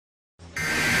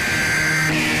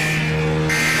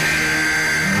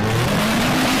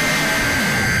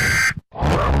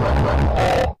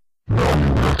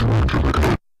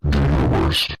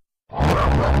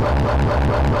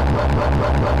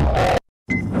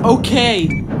Okay,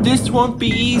 this won't be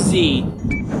easy.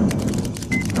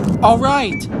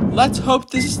 Alright, let's hope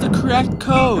this is the correct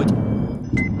code.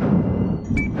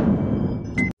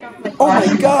 Oh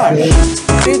my gosh!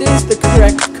 It is the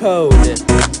correct code!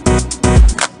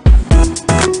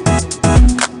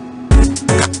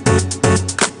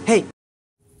 Hey,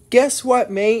 guess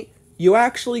what, mate? You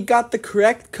actually got the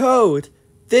correct code.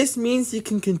 This means you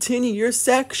can continue your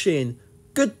section.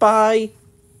 Goodbye!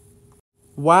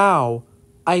 Wow,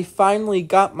 I finally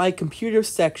got my computer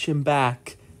section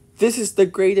back. This is the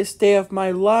greatest day of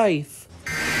my life.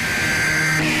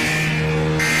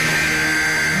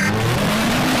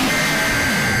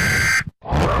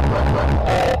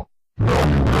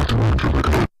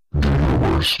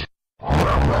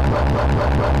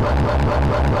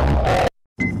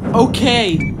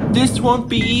 Okay, this won't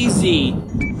be easy.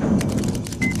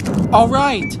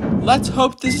 Alright, let's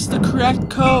hope this is the correct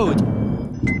code.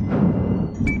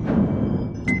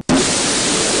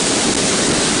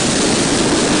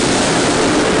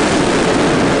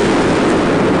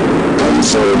 I'm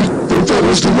sorry, but that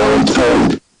was the wrong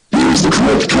code. Here's the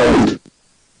correct code.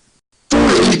 4,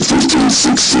 8, 15,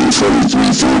 16,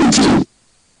 23, 42.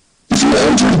 If you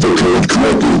entered the code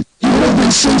correctly, you will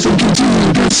be safe and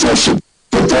continue your session.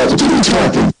 But that didn't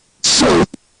happen. So,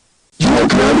 you are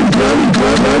grounded from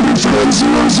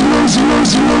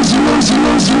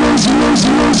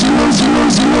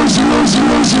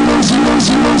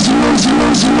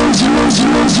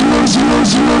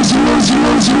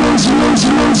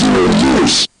 0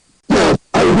 years. Now,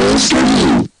 I will start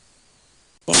you.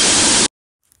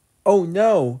 Oh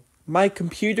no, my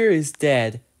computer is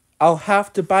dead. I'll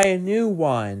have to buy a new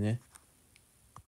one.